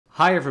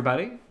Hi,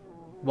 everybody.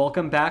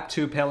 Welcome back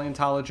to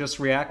Paleontologists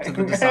React to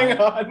the Design. Hang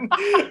on.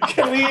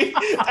 Can we,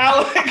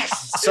 Alex?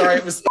 Sorry,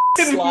 it was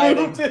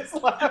sliding. Moved his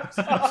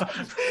laptop.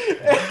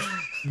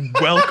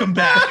 Welcome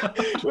back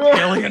to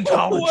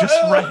Paleontologists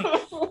React.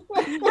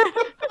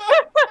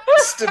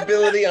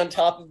 Stability on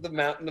top of the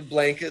mountain of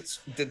blankets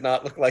did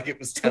not look like it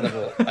was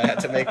tenable. I had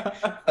to make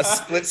a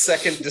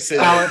split-second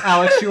decision.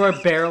 Alex, you are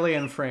barely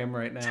in frame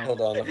right now.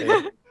 Hold on, let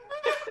me...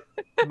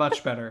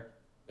 Much better.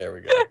 There we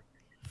go.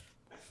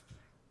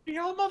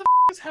 Y'all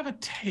motherfuckers have a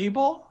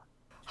table?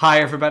 Hi,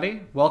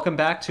 everybody. Welcome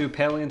back to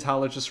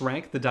Paleontologists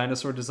Rank, the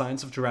dinosaur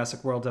designs of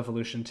Jurassic World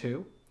Evolution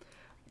 2.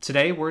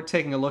 Today, we're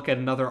taking a look at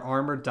another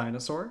armored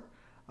dinosaur.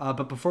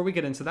 But before we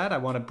get into that, I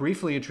want to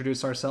briefly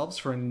introduce ourselves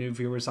for new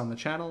viewers on the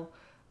channel.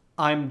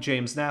 I'm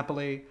James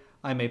Napoli.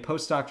 I'm a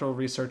postdoctoral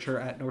researcher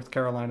at North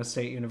Carolina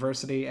State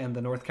University and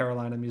the North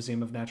Carolina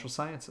Museum of Natural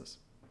Sciences.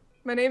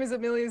 My name is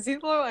Amelia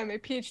Zietlow. I'm a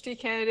PhD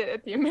candidate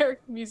at the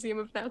American Museum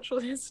of Natural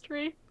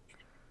History.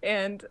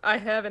 And I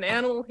have an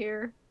animal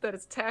here that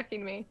is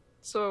attacking me.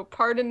 So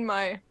pardon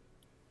my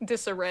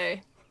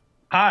disarray.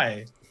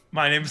 Hi,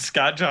 my name is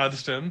Scott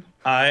Johnston.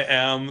 I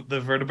am the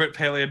vertebrate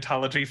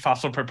paleontology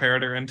fossil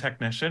preparator and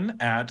technician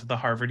at the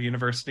Harvard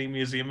University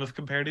Museum of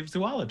Comparative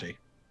Zoology.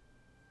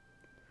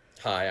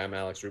 Hi, I'm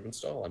Alex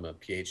Rubenstahl. I'm a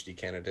PhD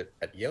candidate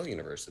at Yale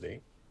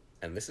University,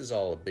 and this is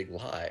all a big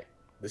lie.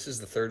 This is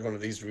the third one of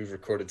these we've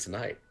recorded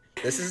tonight.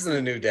 This isn't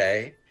a new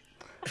day.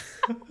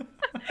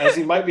 As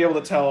you might be able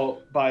to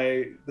tell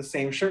by the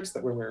same shirts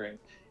that we're wearing.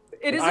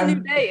 It is a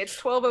new day. It's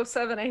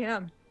 12:07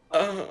 a.m.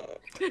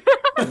 It's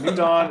a new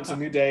dawn, it's a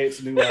new day, it's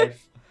a new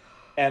life.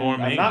 And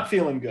I'm not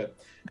feeling good.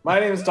 My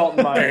name is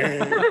Dalton Meyer.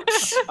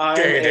 I'm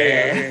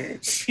a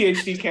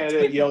PhD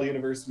candidate at Yale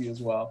University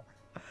as well.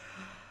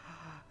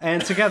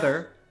 And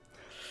together,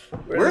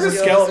 we're the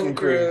skeleton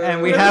crew.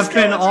 and we have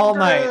been all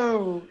night.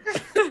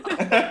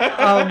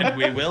 And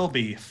we will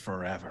be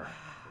forever.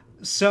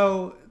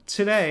 So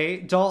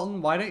today,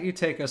 Dalton, why don't you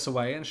take us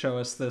away and show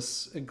us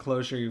this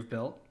enclosure you've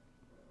built?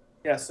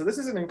 Yeah, so this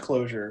is an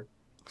enclosure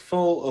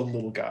full of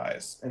little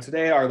guys. And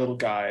today our little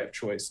guy of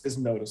choice is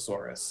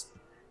Nodosaurus.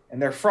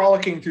 And they're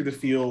frolicking through the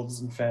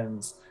fields and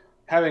fens,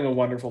 having a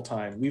wonderful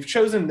time. We've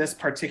chosen this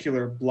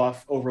particular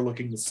bluff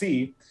overlooking the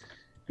sea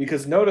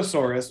because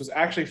Nodosaurus was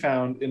actually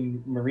found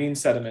in marine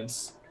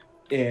sediments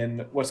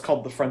in what's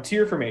called the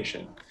Frontier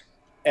Formation.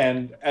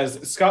 And as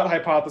Scott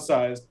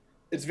hypothesized,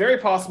 it's very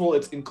possible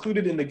it's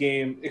included in the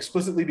game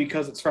explicitly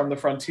because it's from the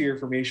Frontier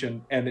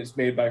Formation and it's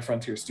made by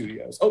Frontier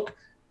Studios. Oh,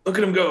 look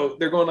at them go.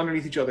 They're going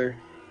underneath each other.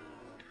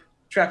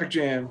 Traffic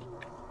jam.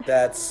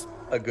 That's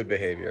a good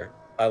behavior.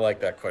 I like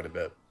that quite a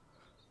bit.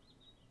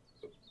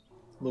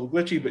 A little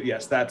glitchy, but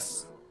yes,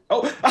 that's...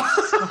 Oh!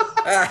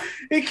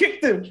 He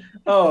kicked him!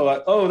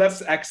 Oh,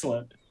 that's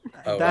excellent.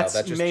 Oh, That's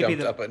wow, that just maybe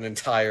jumped up an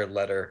entire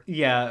letter.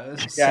 Yeah.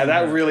 Yeah,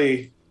 that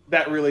really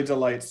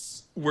delights.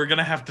 We're going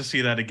to have to see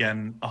that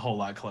again a whole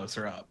lot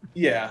closer up.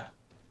 Yeah.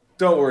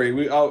 Don't worry.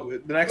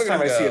 The next Look at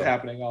time I him see go. it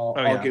happening, I'll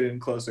get in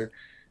closer.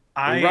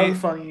 They run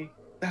funny.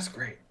 That's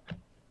great.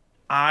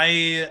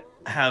 I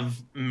have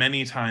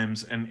many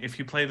times, and if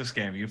you play this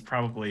game, you've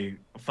probably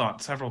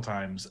thought several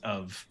times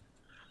of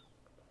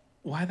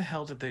why the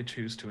hell did they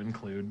choose to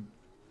include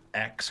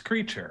X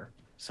creature,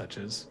 such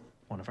as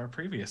one of our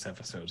previous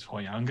episodes,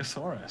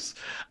 Hoyangosaurus.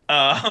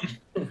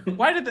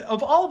 Why did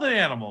of all the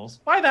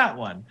animals, why that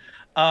one?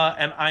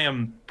 And I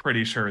am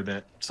pretty sure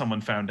that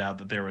someone found out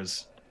that there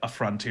was a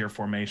Frontier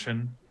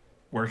Formation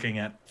working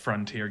at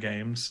Frontier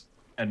Games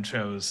and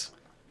chose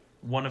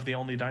one of the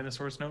only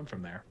dinosaurs known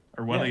from there,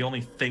 or one of the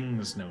only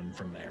things known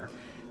from there.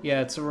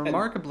 Yeah, it's a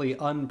remarkably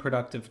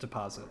unproductive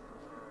deposit.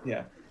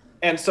 Yeah.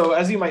 And so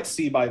as you might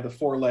see by the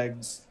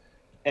forelegs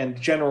and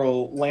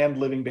general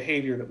land-living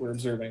behavior that we're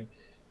observing,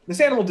 this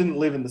animal didn't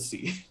live in the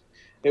sea.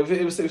 It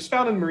was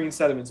found in marine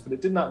sediments, but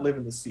it did not live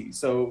in the sea.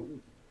 So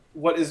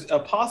what is a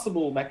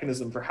possible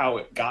mechanism for how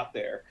it got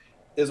there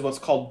is what's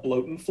called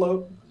bloat and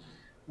float,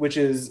 which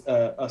is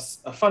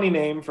a funny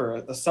name for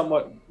a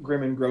somewhat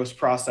grim and gross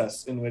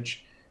process in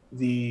which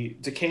the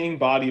decaying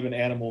body of an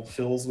animal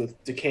fills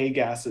with decay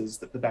gases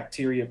that the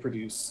bacteria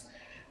produce,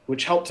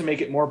 which help to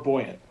make it more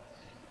buoyant.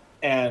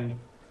 And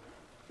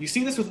you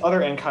see this with other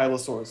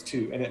ankylosaurs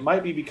too, and it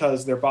might be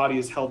because their body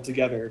is held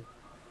together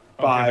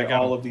by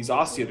all of these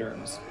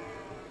osteoderms.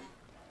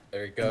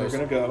 There he goes. We're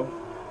gonna go.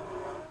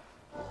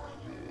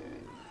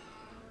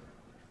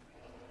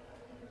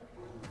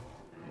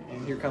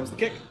 And here comes the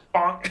kick.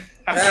 Bonk.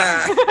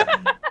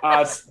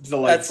 It's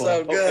delightful. That's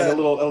so good. And a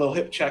little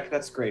hip check.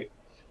 That's great.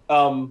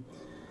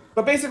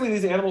 But basically,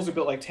 these animals are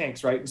built like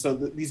tanks, right? And so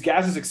these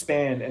gases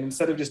expand, and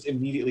instead of just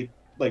immediately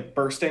like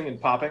bursting and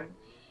popping,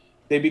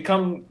 they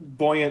become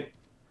buoyant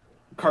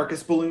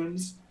carcass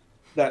balloons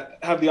that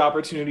have the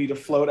opportunity to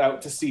float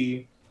out to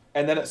sea.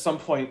 And then at some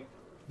point,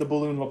 the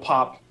balloon will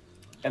pop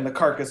and the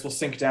carcass will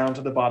sink down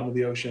to the bottom of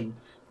the ocean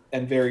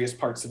and various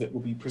parts of it will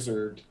be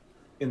preserved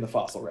in the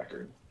fossil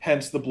record.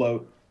 Hence the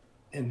bloat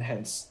and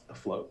hence the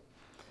float.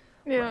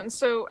 Yeah, and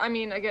so I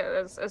mean, again,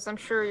 as I'm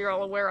sure you're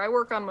all aware, I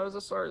work on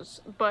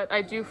mosasaurs, but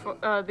I do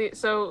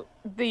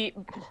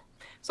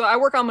so I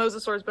work on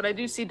mosasaurs, but I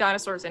do see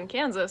dinosaurs in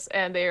Kansas,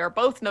 and they are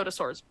both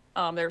nodosaurs.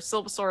 They're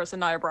Silvosaurus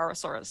and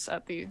Niobrarasaurus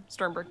at the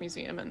Sternberg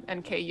Museum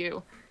and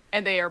KU,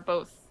 and they are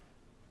both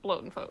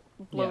bloat and float,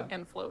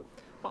 and float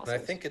fossils.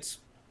 And I think it's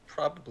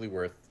probably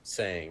worth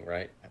saying,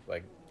 right?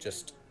 Like,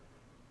 just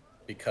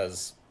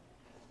because,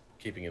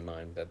 keeping in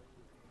mind that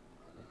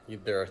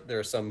there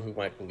are some who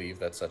might believe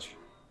that such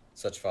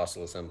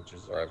fossil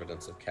assemblages are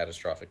evidence of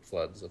catastrophic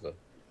floods of a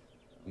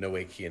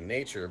Noachian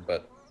nature,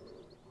 but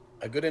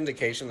a good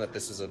indication that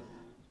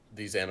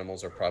these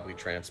animals are probably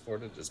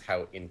transported is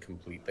how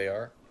incomplete they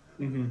are.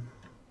 Mm-hmm.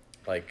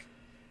 Like,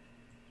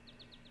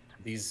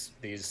 these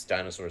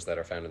dinosaurs that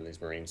are found in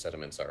these marine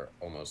sediments are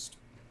almost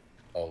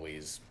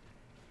always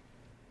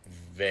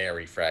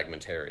very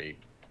fragmentary,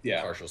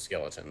 partial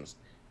skeletons,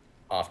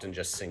 often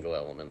just single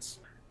elements.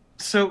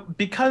 So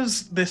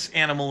because this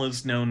animal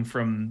is known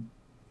from,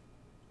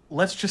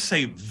 let's just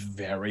say,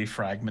 very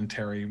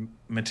fragmentary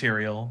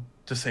material,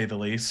 to say the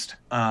least,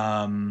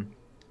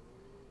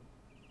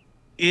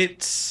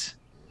 it's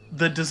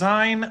the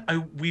design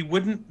we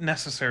wouldn't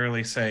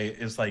necessarily say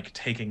is like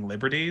taking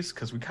liberties,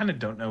 because we kind of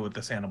don't know what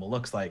this animal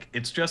looks like.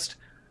 It's just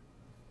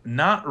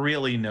not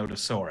really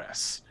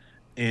Nodosaurus.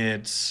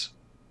 It's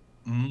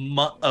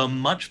a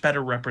much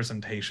better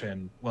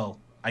representation. Well,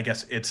 I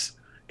guess it's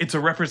a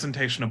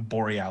representation of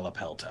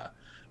Borealopelta,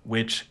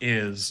 which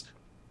is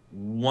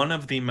one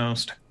of the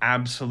most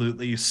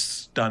absolutely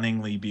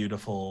stunningly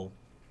beautiful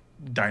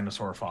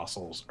dinosaur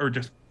fossils, or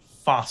just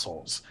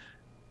fossils,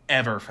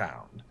 ever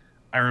found.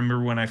 I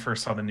remember when I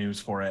first saw the news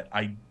for it,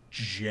 I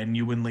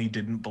genuinely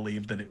didn't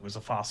believe that it was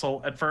a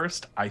fossil at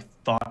first. I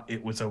thought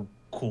it was a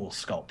cool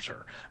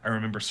sculpture. I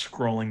remember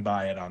scrolling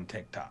by it on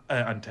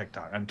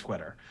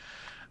Twitter.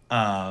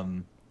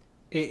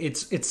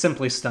 It's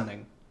simply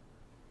stunning.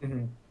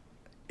 Mm-hmm.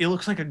 It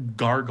looks like a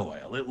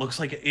gargoyle. It looks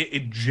like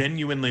it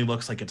genuinely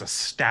looks like it's a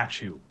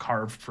statue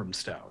carved from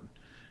stone.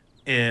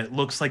 It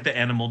looks like the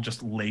animal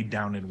just laid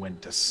down and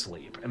went to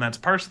sleep, and that's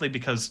partially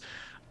because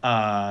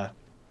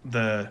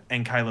the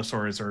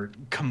ankylosaurs are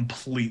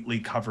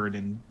completely covered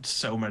in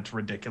so much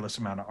ridiculous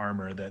amount of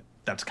armor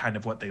that's kind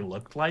of what they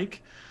looked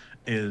like,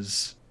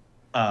 is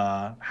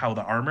how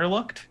the armor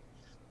looked.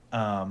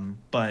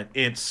 But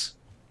it's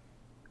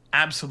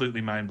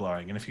absolutely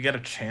mind-blowing, and if you get a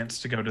chance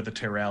to go to the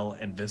Tyrell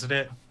and visit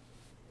it,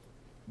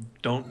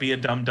 don't be a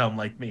dum-dum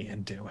like me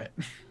and do it.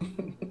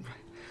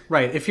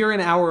 Right. If you're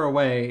an hour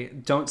away,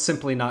 don't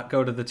simply not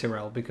go to the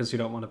Tyrell because you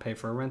don't want to pay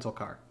for a rental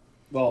car.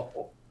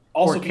 Well,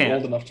 also be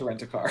old enough to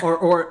rent a car.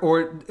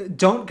 Or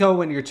don't go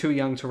when you're too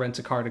young to rent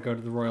a car to go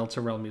to the Royal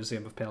Tyrrell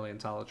Museum of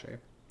Paleontology.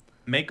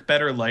 Make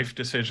better life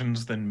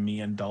decisions than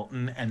me and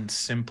Dalton and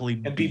simply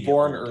be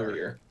born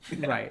earlier.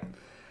 Right.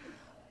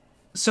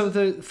 So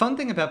the fun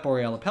thing about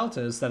Borealopelta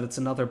is that it's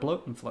another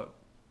bloat and float.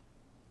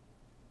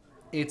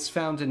 It's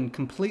found in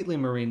completely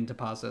marine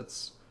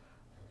deposits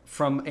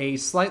from a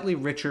slightly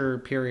richer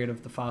period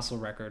of the fossil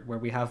record where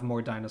we have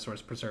more dinosaurs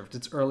preserved.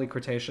 It's early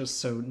Cretaceous,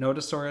 so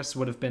Nodosaurus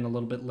would have been a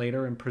little bit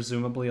later and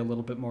presumably a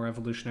little bit more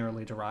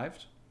evolutionarily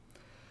derived.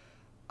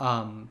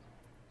 That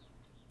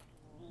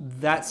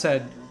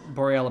said,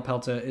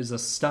 Borealopelta is a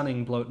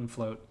stunning bloat and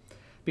float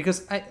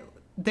because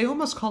they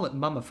almost call it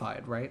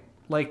mummified, right?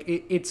 Like,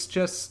 it's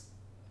just...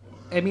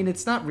 I mean,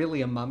 it's not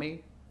really a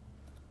mummy,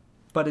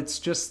 but it's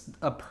just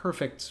a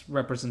perfect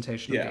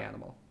representation of the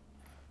animal.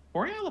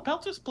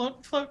 Borealopelta's bloat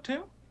and float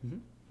too? Mm-hmm.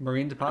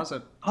 Marine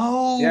deposit.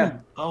 Oh, yeah.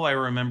 Oh, I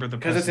remember the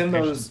because it's in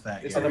those.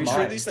 Are we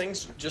sure these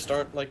things just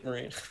aren't like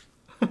marine?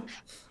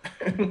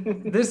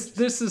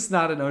 This is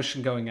not an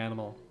ocean-going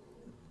animal.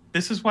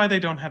 This is why they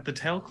don't have the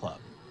tail club.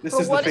 This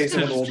is the face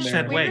of an old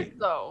man. Weird,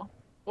 though.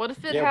 What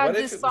if it had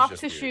this soft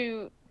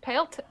tissue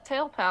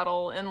tail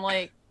paddle and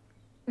like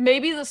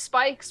maybe the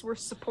spikes were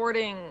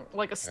supporting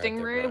like a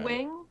stingray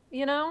wing,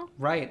 you know?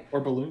 Right. Or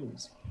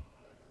balloons.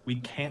 We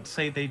can't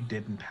say they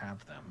didn't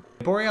have them.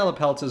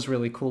 Borealopelta is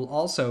really cool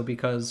also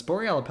because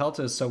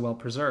Borealopelta is so well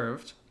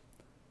preserved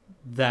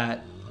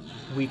that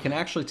we can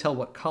actually tell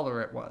what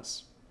color it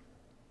was.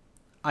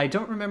 I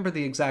don't remember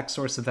the exact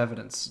source of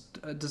evidence.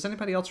 Does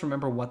anybody else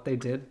remember what they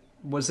did?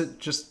 Was it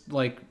just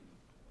like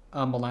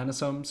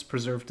melanosomes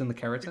preserved in the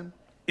keratin?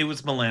 It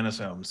was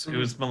melanosomes. Mm-hmm. It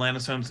was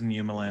melanosomes and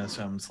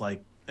eumelanosomes,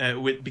 like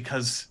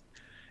because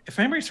if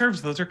memory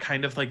serves, those are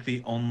kind of like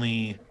the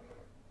only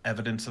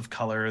evidence of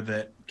color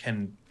that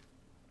can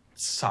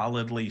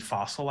solidly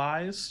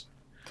fossilize.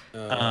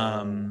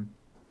 No?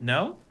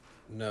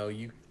 No,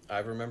 I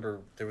remember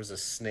there was a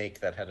snake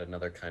that had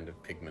another kind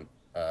of pigment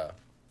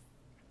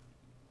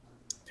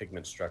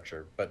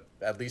structure, but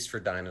at least for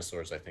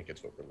dinosaurs, I think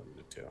it's what we're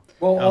limited to.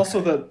 Well,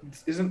 also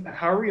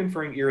how are we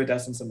inferring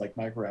iridescence in like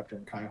Microraptor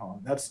and Kaihon?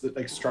 That's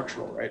like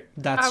structural, right?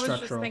 That's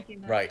structural. Just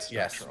thinking that. Right,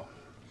 yes.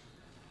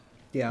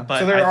 Yeah. But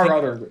so there are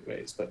other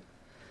ways, but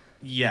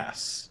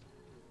yes.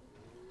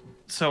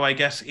 So I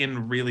guess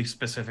in really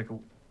specific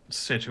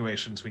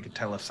situations, we could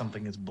tell if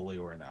something is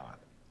blue or not.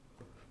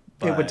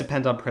 It would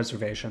depend on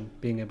preservation,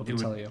 being able to it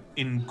tell would you.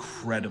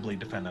 incredibly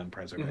depend on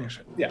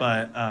preservation. Yeah.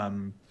 But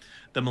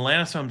the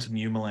melanosomes and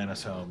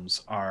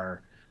eumelanosomes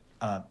are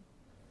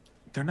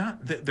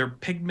they're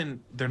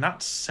pigment, they're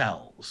not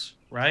cells,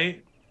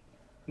 right?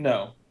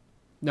 No,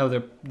 No,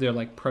 they're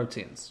like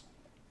proteins,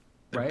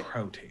 They're right?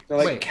 protein. they're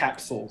like Wait.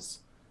 capsules.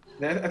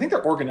 I think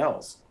they're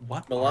organelles.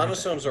 What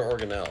Melanosomes are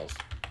organelles.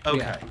 Okay.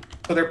 Yeah.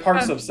 So they're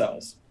parts of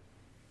cells.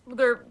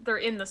 They're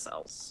in the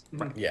cells.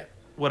 Yeah.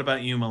 What about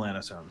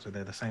eumelanosomes? Are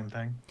they the same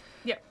thing?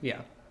 Yeah.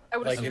 I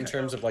would Like assume in so.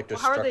 terms of like the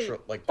Well, how are they-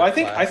 structural, like. Well,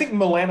 the I class. think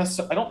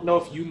I don't know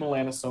if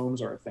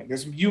eumelanosomes are a thing.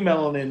 There's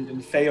eumelanin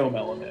and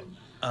pheomelanin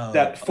Oh,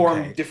 that form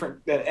okay. different,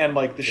 and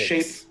like the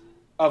shape Shapes.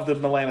 of the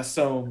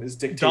melanosome is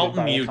dictated Dalton,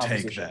 by the you take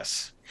composition.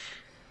 this.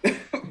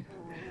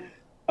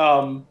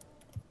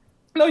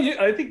 No,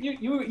 I think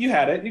you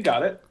had it. You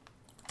got it.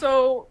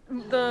 So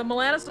the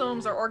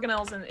melanosomes are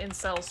organelles in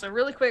cells. So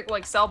really quick,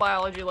 like cell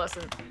biology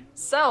lesson.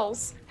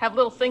 Cells have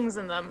little things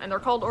in them, and they're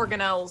called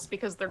organelles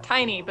because they're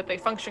tiny, but they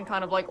function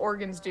kind of like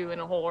organs do in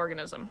a whole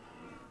organism.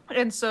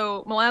 And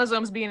so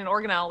melanosomes being an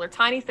organelle, they're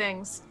tiny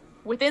things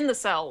within the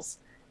cells.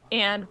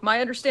 And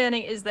my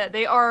understanding is that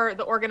they are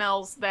the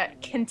organelles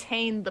that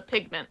contain the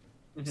pigment.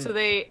 So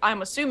they,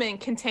 I'm assuming,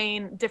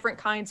 contain different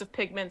kinds of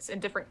pigments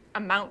and different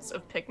amounts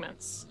of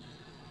pigments.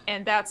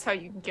 And that's how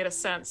you can get a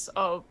sense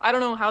of, I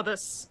don't know how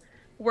this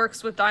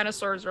works with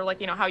dinosaurs or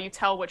like, how you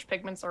tell which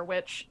pigments are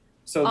which.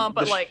 So,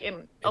 But like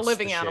in a it's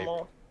living the shape.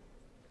 animal,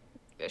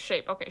 the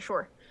shape. Okay,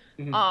 sure.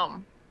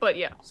 Mhm. But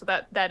yeah, so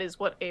that is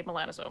what a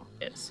melanosome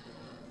is.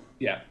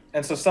 yeah,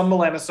 and so some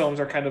melanosomes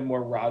are kind of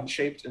more rod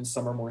shaped, and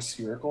some are more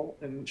spherical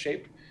in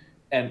shape.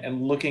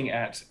 And looking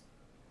at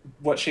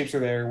what shapes are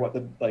there, what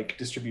the like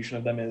distribution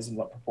of them is, and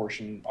what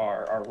proportion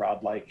are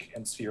rod like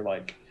and sphere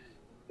like,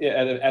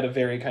 at a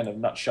very kind of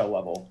nutshell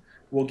level,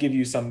 will give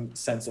you some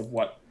sense of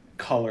what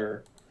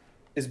color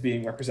is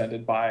being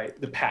represented by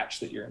the patch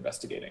that you're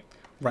investigating.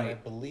 I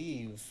Right.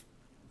 believe,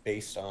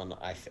 based on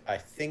I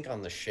think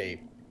on the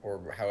shape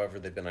or however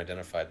they've been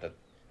identified, that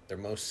they're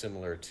most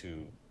similar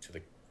to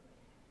the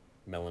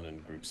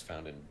melanin groups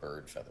found in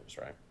bird feathers,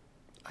 right?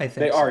 I think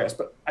They so. are, yes,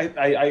 but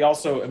I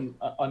also am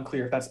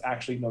unclear if that's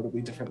actually notably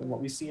different than what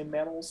we see in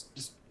mammals.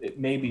 Just it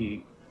may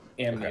be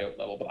amniote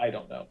level, but I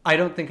don't know. I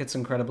don't think it's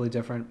incredibly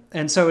different.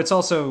 And so it's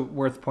also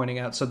worth pointing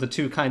out, so the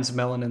two kinds of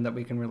melanin that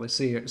we can really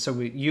see. So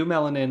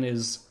eumelanin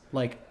is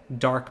like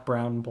dark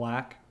brown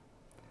black.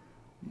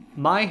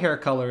 My hair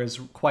color is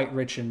quite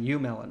rich in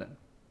eumelanin.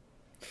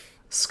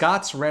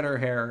 Scott's redder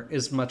hair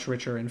is much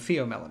richer in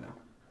pheomelanin.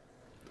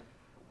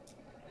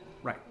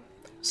 Right.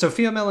 So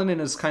pheomelanin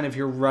is kind of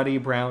your ruddy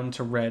brown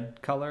to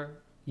red color.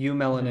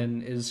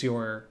 Eumelanin is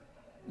your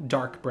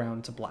dark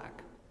brown to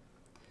black.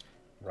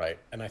 Right,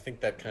 and I think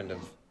that kind of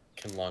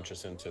can launch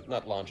us into,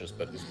 not launch us,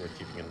 but is worth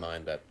keeping in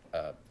mind that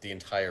the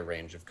entire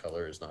range of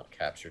color is not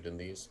captured in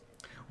these.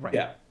 Right.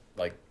 Yeah,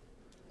 Like,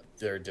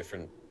 there are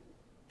different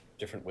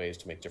ways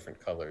to make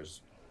different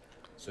colors.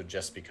 So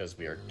just because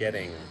we are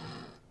getting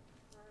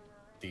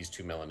these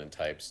two melanin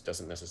types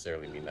doesn't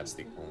necessarily mean that's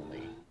the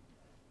only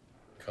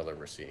color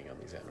we're seeing on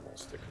these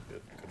animals. There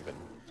could have been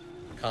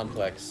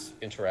complex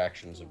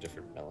interactions of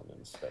different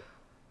melanins that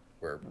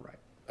we're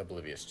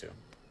oblivious to.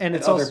 And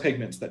it's other also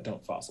pigments that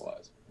don't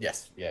fossilize.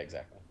 Yes, yeah,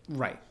 exactly.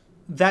 right.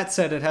 That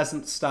said, it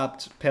hasn't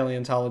stopped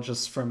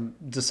paleontologists from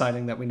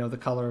deciding that we know the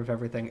color of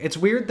everything. It's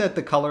weird that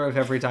the color of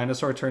every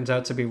dinosaur turns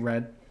out to be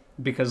red,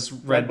 because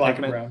red, black,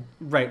 pigment, and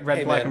brown. right? Red,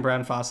 Hey, black, man. and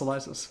brown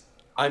fossilizes.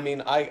 I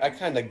mean, I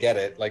kind of get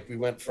it. Like, we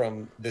went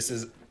from this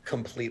is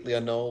completely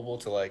unknowable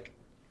to like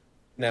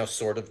now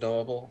sort of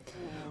knowable.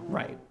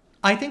 Right.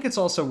 I think it's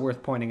also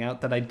worth pointing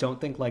out that I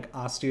don't think like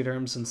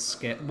osteoderms and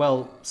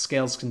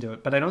scales can do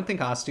it, but I don't think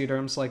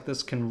osteoderms like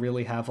this can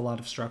really have a lot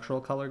of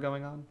structural color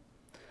going on.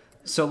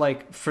 So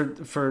like for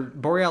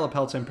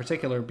Borealopelta in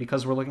particular,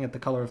 because we're looking at the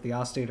color of the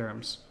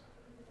osteoderms,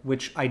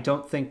 which I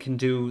don't think can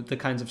do the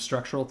kinds of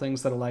structural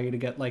things that allow you to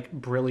get like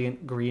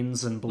brilliant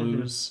greens and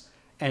blues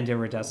and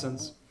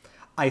iridescence.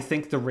 I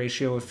think the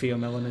ratio of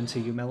pheomelanin to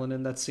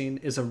eumelanin that's seen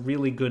is a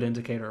really good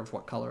indicator of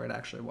what color it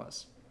actually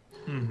was.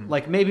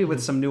 Like maybe with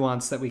some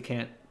nuance that we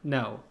can't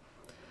know.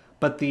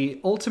 But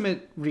the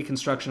ultimate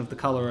reconstruction of the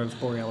color of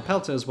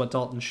Borealopelta is what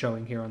Dalton's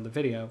showing here on the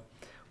video,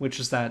 which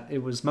is that it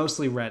was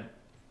mostly red,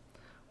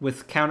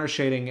 with counter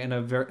shading and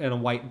a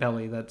white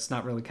belly that's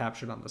not really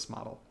captured on this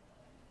model.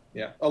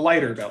 Yeah, a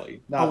lighter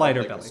belly, not A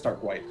lighter like belly. a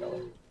stark white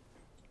belly.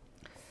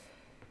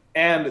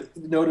 And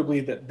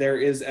notably that there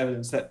is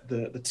evidence that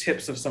the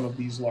tips of some of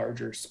these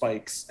larger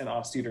spikes and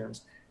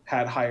osteoderms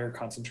had higher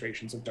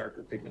concentrations of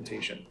darker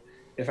pigmentation,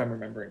 if I'm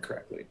remembering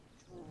correctly.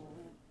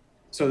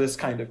 So this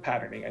kind of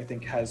patterning, I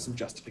think, has some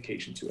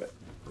justification to it.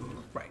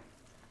 Right.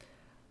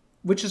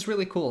 Which is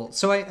really cool.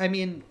 So, I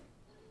mean,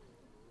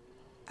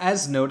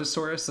 as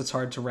Nodosaurus, it's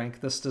hard to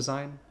rank this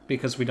design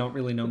because we don't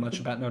really know much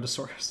about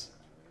Nodosaurus.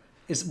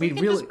 We can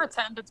just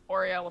pretend it's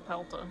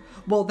Borealopelta.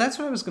 Well, that's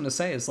what I was going to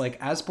say, is like,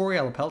 as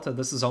Borealopelta,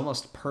 this is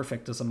almost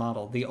perfect as a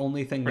model. The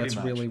only thing Pretty that's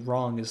much. really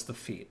wrong is the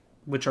feet,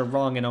 which are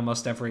wrong in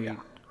almost every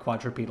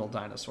quadrupedal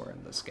dinosaur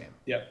in this game.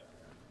 Yep.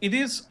 It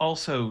is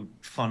also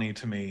funny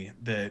to me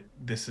that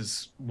this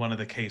is one of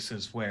the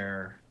cases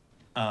where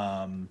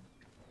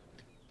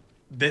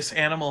this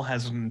animal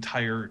has an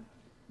entire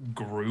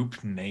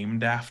group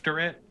named after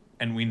it,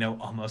 and we know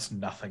almost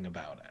nothing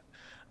about it.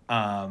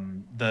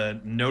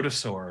 The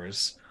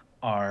Nodosaurs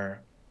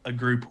are a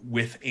group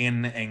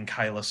within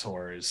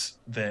ankylosaurs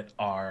that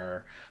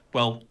are,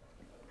 well,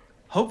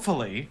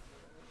 hopefully,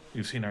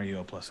 you've seen our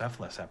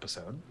Euoplocephalus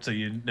episode, so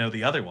you know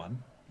the other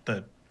one,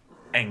 the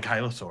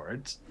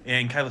ankylosaurids.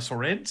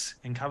 Ankylosaurians,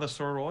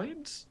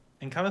 Ankylosaurians,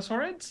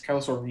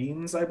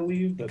 I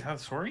believe. But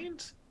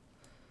Ankylosaurians?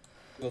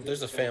 Well,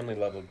 there's a family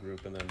level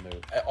group, and then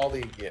all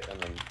the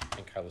and then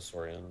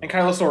ankylosaurian.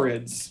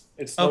 Ankylosaurids.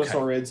 It's Okay.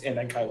 Nodosaurids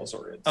and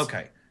Ankylosaurids.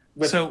 Okay.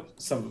 With So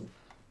some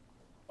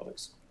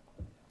others.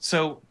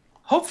 So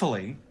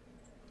hopefully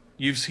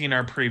you've seen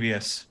our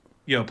previous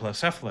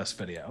Euoplocephalus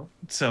video,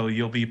 so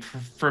you'll be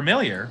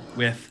familiar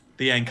with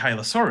the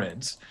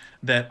ankylosaurids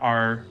that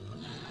are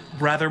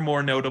rather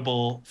more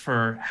notable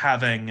for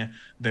having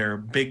their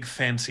big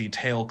fancy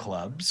tail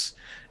clubs,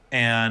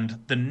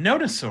 and the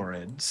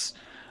Nodosaurids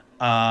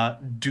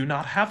do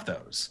not have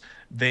those.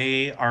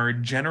 They are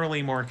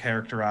generally more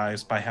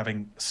characterized by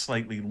having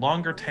slightly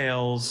longer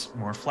tails,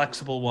 more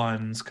flexible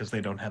ones because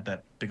they don't have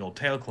that big old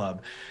tail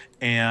club,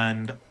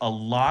 and a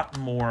lot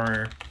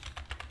more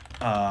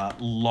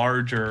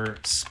larger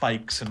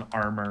spikes and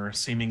armor,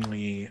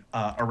 seemingly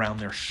around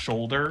their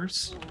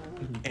shoulders,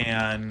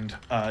 and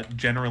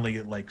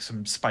generally like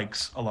some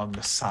spikes along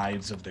the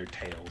sides of their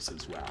tails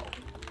as well.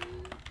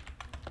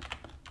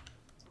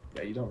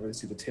 Yeah, you don't really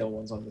see the tail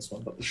ones on this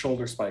one, but the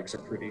shoulder spikes are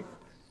pretty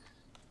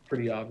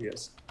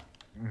obvious.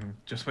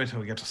 Just wait till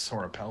we get to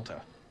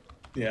Sauropelta.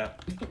 Yeah.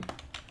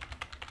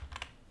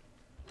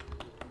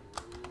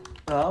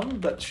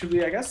 But should we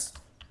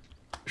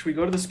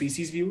go to the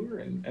species viewer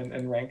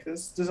and rank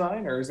this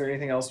design, or is there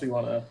anything else we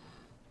want to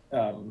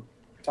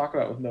talk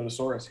about with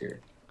Nodosaurus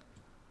here?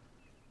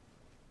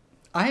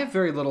 I have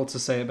very little to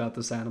say about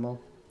this animal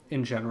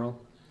in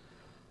general.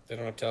 They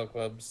don't have tail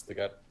clubs. They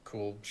got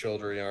cool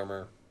shouldery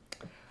armor.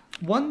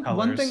 One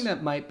Colors. thing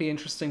that might be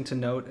interesting to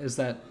note is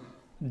that,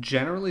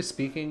 generally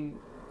speaking,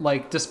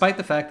 like, despite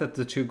the fact that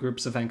the two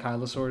groups of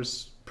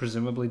ankylosaurs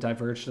presumably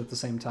diverged at the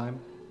same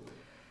time,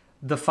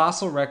 the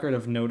fossil record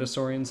of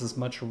Nodosaurians is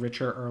much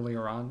richer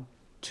earlier on,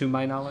 to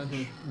my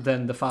knowledge,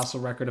 than the fossil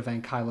record of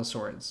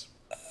ankylosaurids.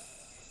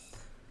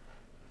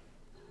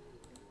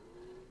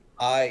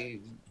 I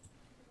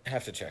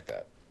have to check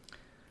that.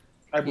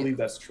 I believe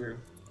that's true.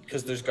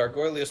 Because there's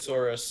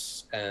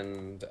Gargoyleosaurus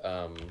and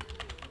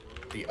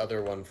the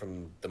other one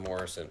from the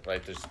Morrison,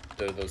 right? There's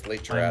those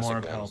late Jurassic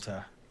ones.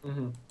 Borealopelta.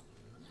 Mm-hmm.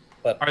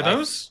 But Are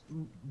those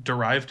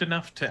derived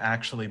enough to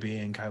actually be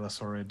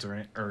ankylosaurids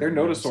or They're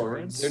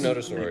Nodosaurids. They're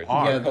Nodosaurids.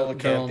 are. Yeah, they're all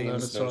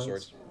Coelacanthines,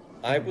 Nodosaurs.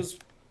 Nodosaurs.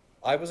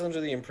 I was under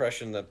the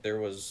impression that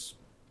there was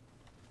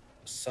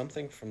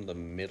something from the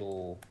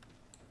middle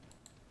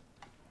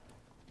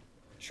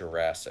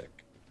Jurassic.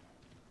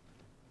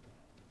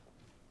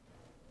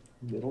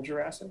 Middle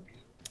Jurassic?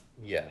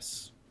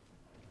 Yes.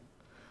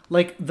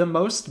 Like, the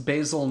most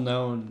basal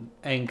known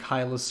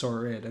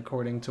ankylosaurid,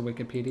 according to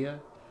Wikipedia,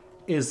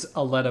 is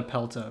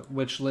Euoplocephalus,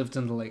 which lived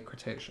in the late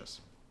Cretaceous.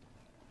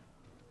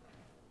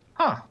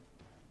 Huh.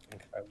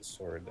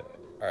 Ankylosaurid. All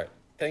right.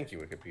 Thank you,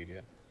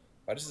 Wikipedia.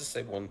 Why does this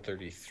say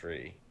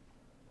 133?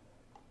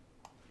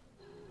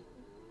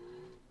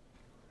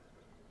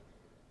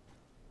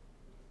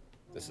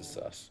 This is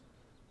sus.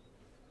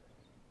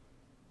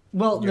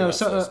 Well, You're no, not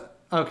so... sus.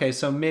 Okay,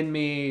 so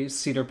Minmi,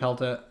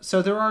 Cedarpelta.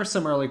 So there are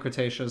some early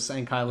Cretaceous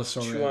Chuan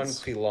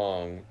ankylosaurids.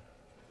 Quilong.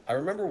 I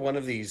remember one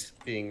of these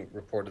being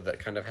reported that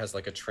kind of has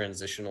like a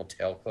transitional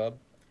tail club.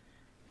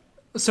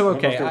 So, I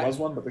don't know okay, if there was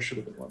one, but there should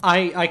have been one.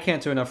 I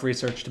can't do enough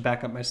research to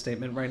back up my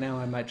statement right now.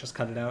 I might just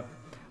cut it out.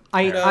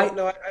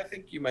 I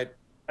think you might.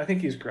 I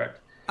think he's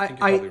correct. think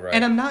you're probably right.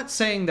 And I'm not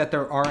saying that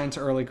there aren't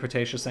early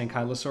Cretaceous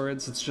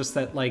ankylosaurids. It's just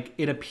that, like,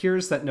 it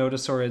appears that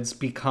Nodosaurids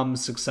become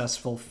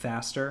successful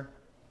faster.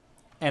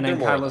 And They're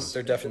more of them. ankylos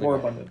They're definitely More more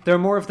of them. abundant. there are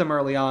more of them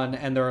early on,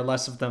 and there are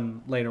less of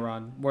them later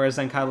on. Whereas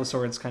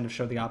ankylosaurids kind of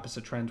show the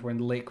opposite trend, where in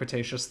the late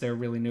Cretaceous they're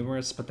really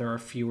numerous, but there are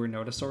fewer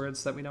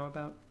Nodosaurids that we know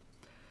about.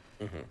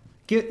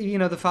 You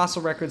know, the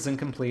fossil record's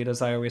incomplete,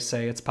 as I always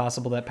say. It's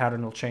possible that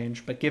pattern will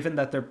change, but given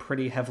that they're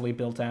pretty heavily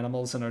built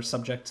animals and are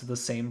subject to the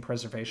same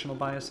preservational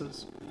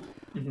biases,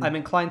 I'm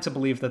inclined to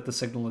believe that the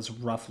signal is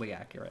roughly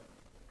accurate.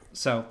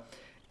 So,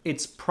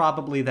 it's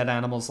probably that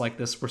animals like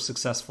this were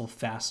successful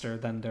faster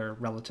than their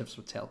relatives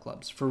with tail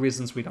clubs, for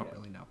reasons we don't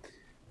really know.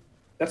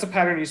 That's a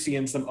pattern you see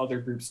in some other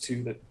groups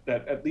too,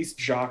 that at least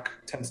Jacques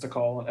tends to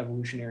call an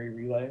evolutionary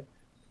relay,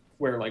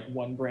 where like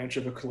one branch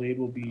of a clade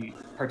will be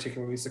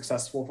particularly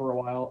successful for a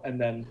while,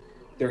 and then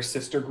their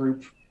sister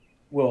group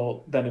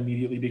will then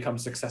immediately become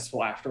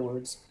successful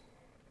afterwards.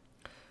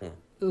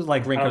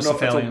 Like I don't know if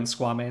that's Rhynchocephalian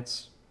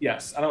squamates.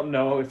 Yes, I don't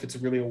know if it's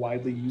really a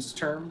widely used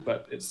term,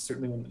 but it's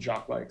certainly one that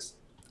Jacques likes.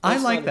 I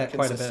It's like not that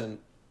quite a bit. inconsistent-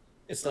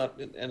 It's not,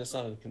 and it's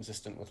not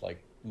inconsistent with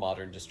like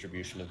modern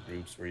distribution of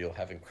groups where you'll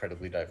have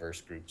incredibly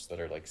diverse groups that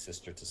are like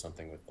sister to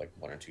something with like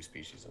 1 or 2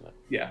 species in it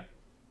Yeah.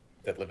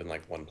 that live in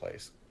like one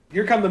place.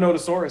 Here come the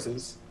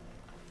Nodosauruses.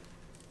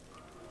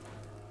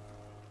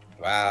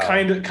 Wow.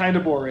 Kind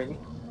of boring.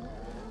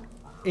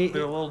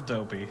 They're a little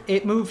dopey.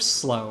 It moves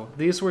slow.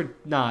 These were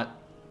not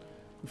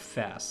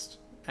fast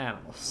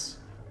animals.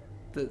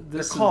 They're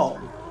This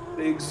calm.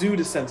 They exude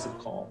a sense of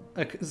calm.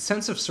 a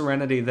sense of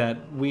serenity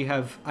that we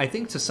have, I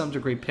think, to some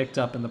degree picked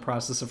up in the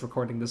process of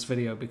recording this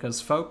video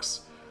because,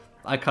 folks,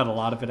 I cut a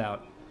lot of it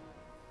out.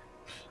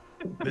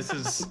 This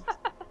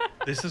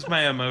is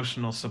my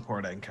emotional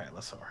support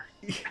ankylosaur.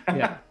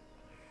 Yeah.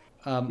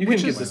 You can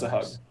give this a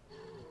hug.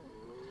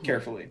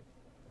 Carefully.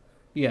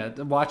 Yeah,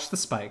 watch the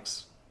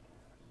spikes.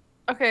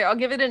 Okay, I'll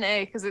give it an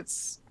A because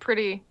it's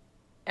pretty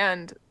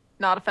and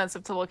not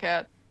offensive to look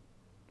at.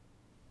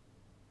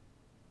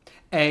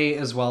 A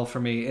as well for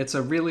me. It's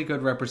a really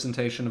good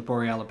representation of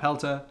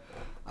Borealopelta.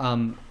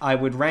 I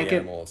would rank The it...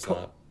 animal it's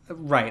not.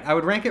 Right. I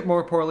would rank it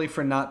more poorly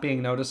for not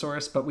being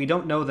Nodosaurus, but we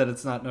don't know that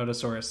it's not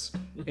Nodosaurus.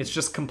 It's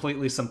just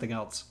completely something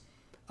else.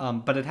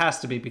 But it has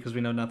to be because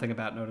we know nothing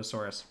about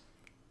Nodosaurus.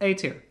 A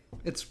tier.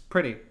 It's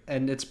pretty,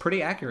 and it's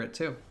pretty accurate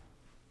too.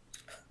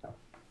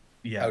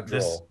 Yeah, How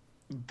droll.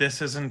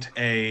 this isn't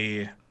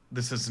a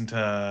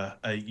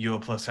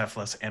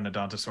Euoplocephalus and a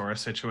Nodosaurus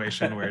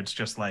situation where it's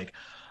just like,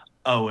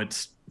 oh,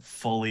 it's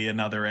fully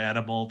another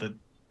animal that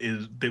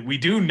we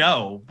do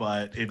know,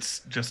 but it's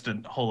just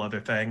a whole other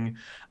thing.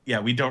 Yeah,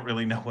 we don't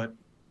really know what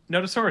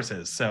Nodosaurus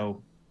is.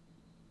 So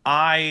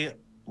I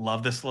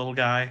love this little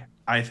guy.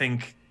 I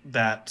think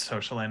that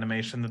social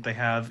animation that they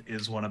have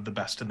is one of the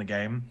best in the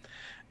game.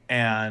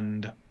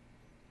 And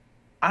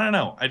I don't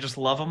know, I just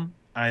love them.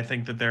 I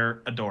think that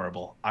they're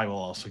adorable. I will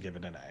also give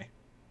it an A.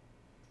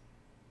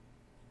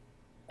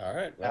 All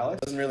right. Well,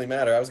 Alex? it doesn't really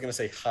matter. I was going to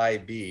say high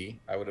B.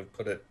 I would have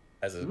put it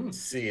as a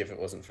C if it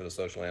wasn't for the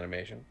social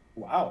animation.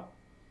 Wow.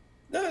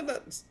 No,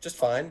 that's just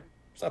fine.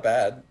 It's not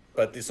bad.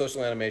 But the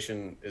social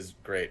animation is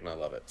great, and I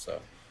love it. So,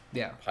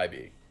 Yeah. high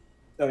B.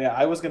 Oh yeah,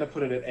 I was gonna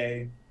put it at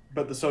A,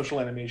 but the social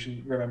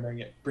animation, remembering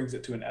it, brings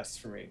it to an S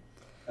for me.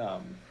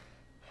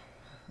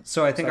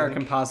 So I think So I our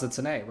think- composite's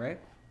an A, right?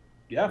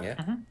 Yeah.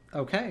 Yeah.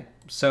 Okay.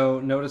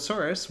 So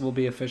Nodosaurus will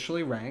be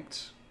officially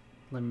ranked.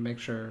 Let me make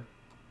sure.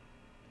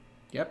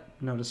 Yep.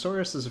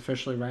 Nodosaurus is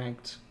officially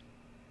ranked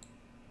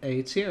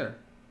A tier.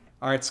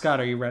 All right, Scott,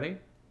 are you ready?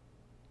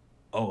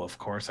 Oh, of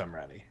course I'm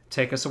ready.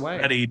 Take us away.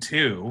 Ready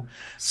to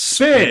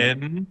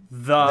Spin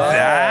the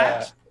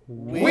that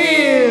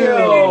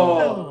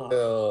wheel.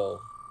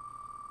 Wheel.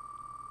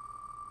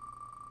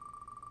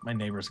 My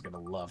neighbors are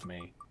gonna love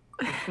me.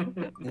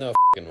 No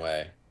fucking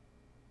way.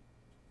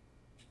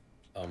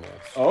 Almost.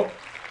 Oh.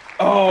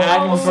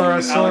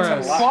 Ankylosaurus. Alex had a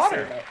lot to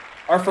say about it.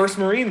 Our first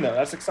marine, though.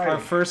 That's exciting. Our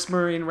first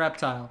marine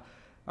reptile.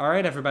 All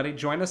right, everybody,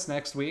 join us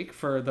next week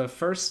for the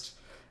first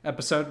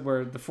episode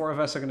where the four of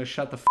us are going to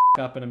shut the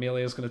up and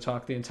Amelia's going to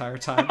talk the entire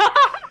time.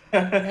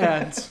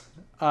 And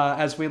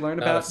as we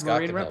learn about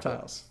Scott marine can help it.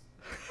 reptiles.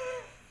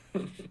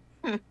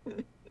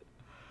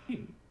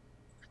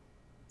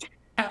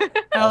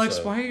 Alex,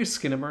 Also- why are you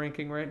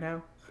skinnamarink right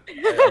now?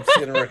 I'm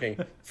still working.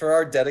 For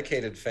our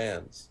dedicated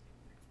fans,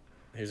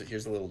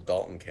 here's a little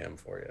Dalton cam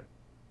for you.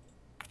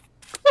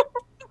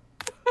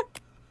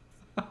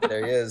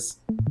 There he is.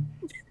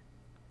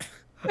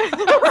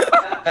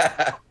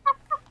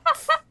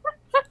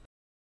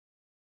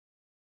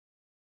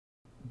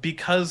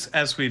 Because,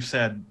 as we've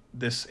said,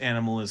 this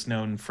animal is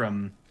known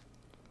from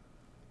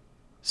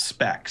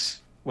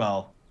specs.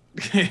 Well,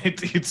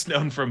 it's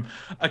known from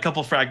a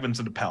couple fragments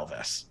of the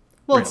pelvis.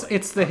 Well, Really.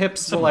 it's the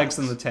hips, the Some legs,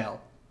 and legs. the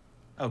tail.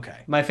 Okay.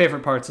 My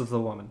favorite parts of the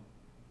woman.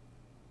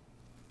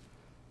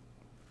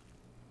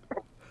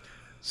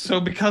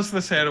 So because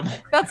this animal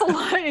That's a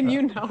lie, and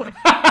you know it.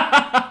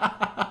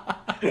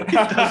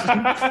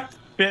 doesn't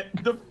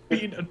fit the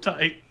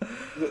phenotype,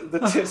 the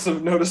tits of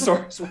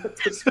Nodosaurus.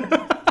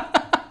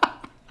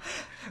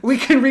 We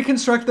can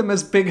reconstruct them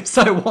as big as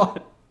I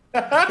want.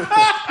 the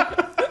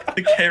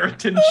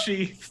keratin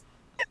sheath.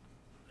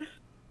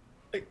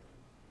 Like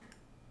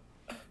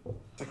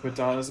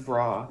Madonna's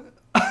bra.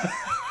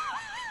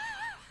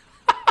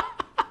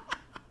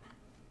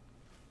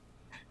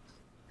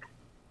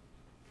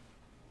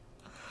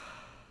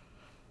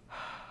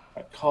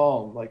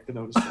 Calm like the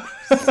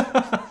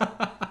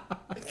Nodosaurus.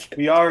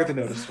 We are the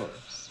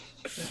Nodosaurus.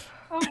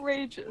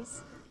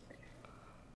 Outrageous.